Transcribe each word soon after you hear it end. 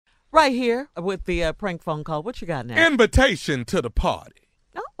Right here with the prank phone call. What you got now? Invitation to the party.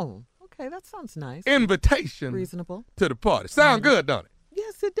 Oh, okay. That sounds nice. Invitation Reasonable. to the party. Sound good, don't it?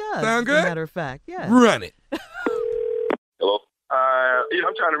 Yes, it does. Sound As a good? matter of fact, yes. Run it. Hello?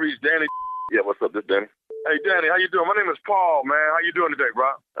 I'm trying to reach Danny. Yeah, what's up, this Danny? Hey, Danny, how you doing? My name is Paul, man. How you doing today,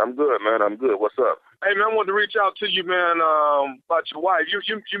 bro? I'm good, man. I'm good. What's up? Hey, man, I wanted to reach out to you, man, about your wife. You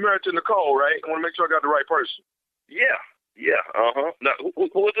married to Nicole, right? I want to make sure I got the right person. Yeah. Now, who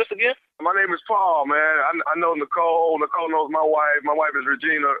is this again? My name is Paul, man. I know Nicole. Nicole knows my wife. My wife is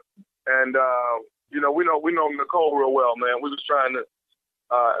Regina. And, we know Nicole real well, man. We was trying to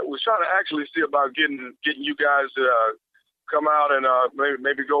actually see about getting you guys to come out and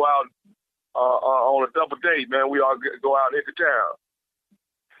maybe go out on a double date, man. We all go out and hit the town.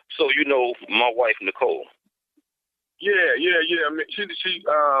 So you know my wife Nicole? Yeah. I mean, she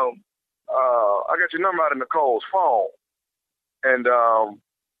I got your number out of Nicole's phone. And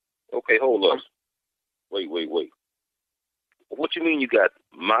okay, hold up. Wait. What you mean you got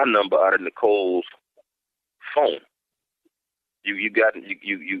my number out of Nicole's phone? You got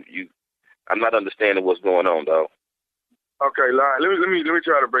you. I'm not understanding what's going on, dog. Okay, let me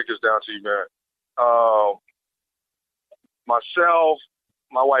try to break this down to you, man. Myself,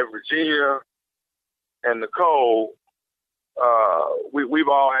 my wife Regina, and Nicole, we've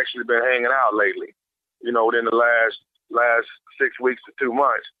all actually been hanging out lately. You know, within the last 6 weeks to 2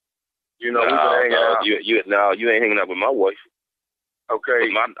 months. You know, we've been hanging out. You ain't hanging out with my wife. Okay.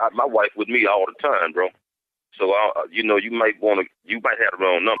 My wife with me all the time, bro. So you might have the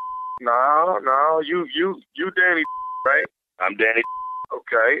wrong number. No, you Danny, right? I'm Danny.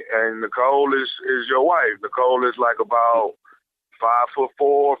 Okay, and Nicole is your wife. Nicole is like about 5'4",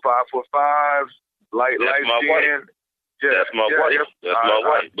 5'5", light skin. Yeah, that's my wife. That's my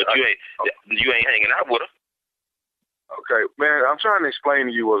wife. But you ain't hanging out with her. Okay, man, I'm trying to explain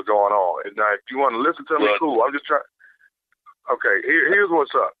to you what's going on. And if you want to listen to me, cool. I'm just trying. Okay, here's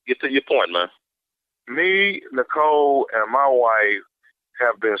what's up. Get to your point, man. Me, Nicole, and my wife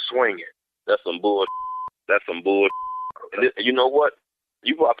have been swinging. That's some bull. That's some bull. Okay. And you know what?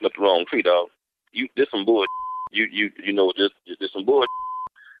 You walking up the wrong tree, dog. This some bull. This some bull.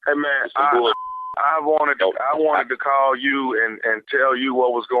 Hey, man, I wanted to call you and tell you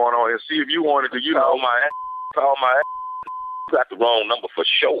what was going on and see if you wanted to, call my ass. You got the wrong number for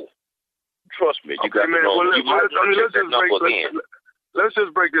sure. Trust me, you got the wrong number. Let's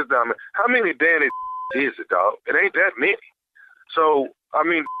just break this down, man. How many Danny is it, dog? It ain't that many. So, I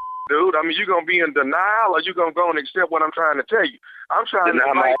mean, dude, you going to be in denial or you going to go and accept what I'm trying to tell you? I'm trying to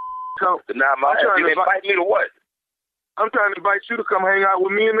invite me to what? I'm trying to invite you to come hang out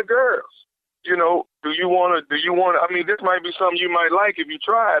with me and the girls. You know, do you want to, I mean, this might be something you might like if you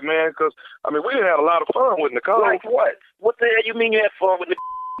try it, man, because, we done had a lot of fun with Nicole. Like what? What the hell you mean you had fun with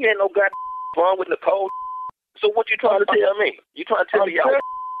Nicole? You had no goddamn fun with Nicole. So what you trying to tell me? You trying to tell me y'all?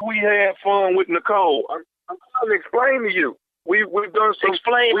 We had fun with Nicole. I'm trying to explain to you. We've done some...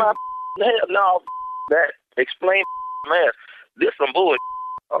 Explain that. Explain, man. This some bullshit.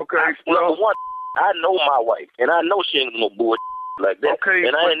 Okay. Number one, I know my wife, and I know she ain't no bullshit like that. Okay.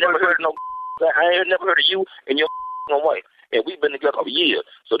 And I ain't never heard of you and your wife. And we've been together for years.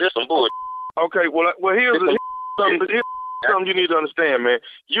 So there's some bullshit. Okay, well here's something you need to understand, man.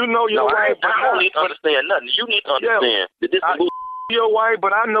 You know your wife. I don't need to understand nothing. You need to understand that this is your wife,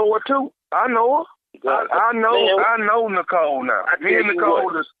 but I know her too. I know her. I know Nicole now. Me and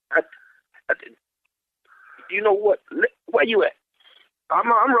Nicole is. You know what? Where you at?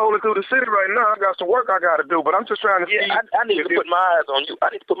 I'm rolling through the city right now. I got some work I got to do, but I'm just trying to see. I need to put my eyes on you. I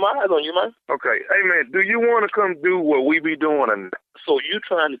need to put my eyes on you, man. Okay. Hey, man, do you want to come do what we be doing? So you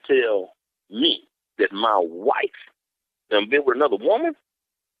trying to tell me that my wife done been with another woman?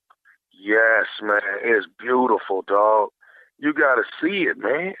 Yes, man. It's beautiful, dog. You got to see it,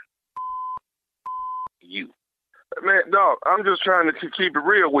 man. You. Man, dog, I'm just trying to keep it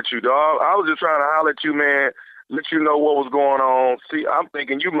real with you, dog. I was just trying to holler at you, man. Let you know what was going on. See, I'm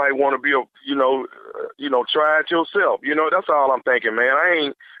thinking you might want to be, try it yourself. That's all I'm thinking, man.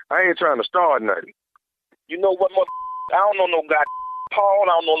 I ain't trying to start nothing. You know what, I don't know no guy Paul.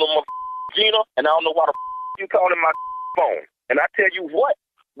 I don't know no Gina, and I don't know why you calling my phone. And I tell you what,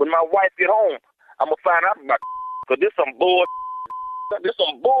 when my wife get home, I'm gonna find out about because this some bull. This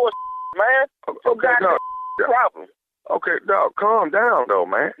some bull, man. Okay, problem. Okay, dog, calm down though,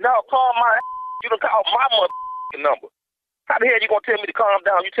 man. No, calm my. You done call my number. How the hell you gonna tell me to calm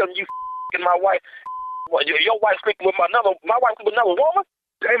down? You telling you and my wife? What, your wife sleeping with my wife with another woman?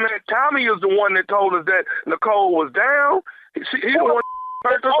 Hey man, Tommy is the one that told us that Nicole was down. He the one.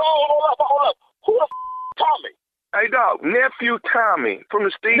 Hold up. Who the Tommy? Hey, dog, nephew Tommy from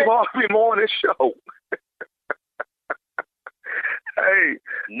the Steve Harvey Morning Show. Hey,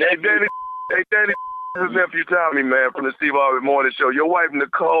 Danny, this is nephew Tommy, man, from the Steve Harvey Morning Show. Your wife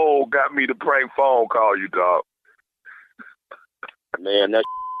Nicole got me to prank phone call you, dog. Man, that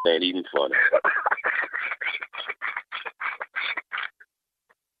ain't even funny.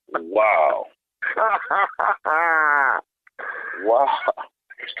 Wow. Wow.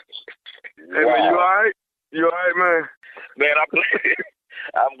 Hey, man, you all right? You all right, man? Man, I'm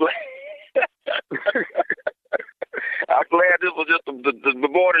glad. I'm glad this was just the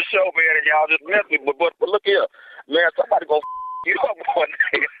morning show, man, and y'all just messed me. But look here, man, somebody gonna you up one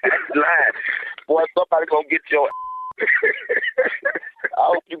day. That's lying. Boy, somebody gonna get your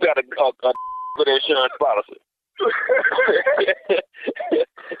I hope you got a good insurance policy.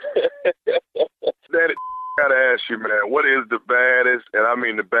 Daddy, gotta ask you, man, what is the baddest, and I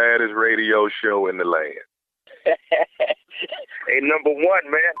mean the baddest radio show in the land? Hey, number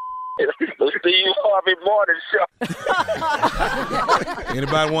one, man, the Steve Harvey Morning Show.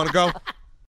 Anybody want to go?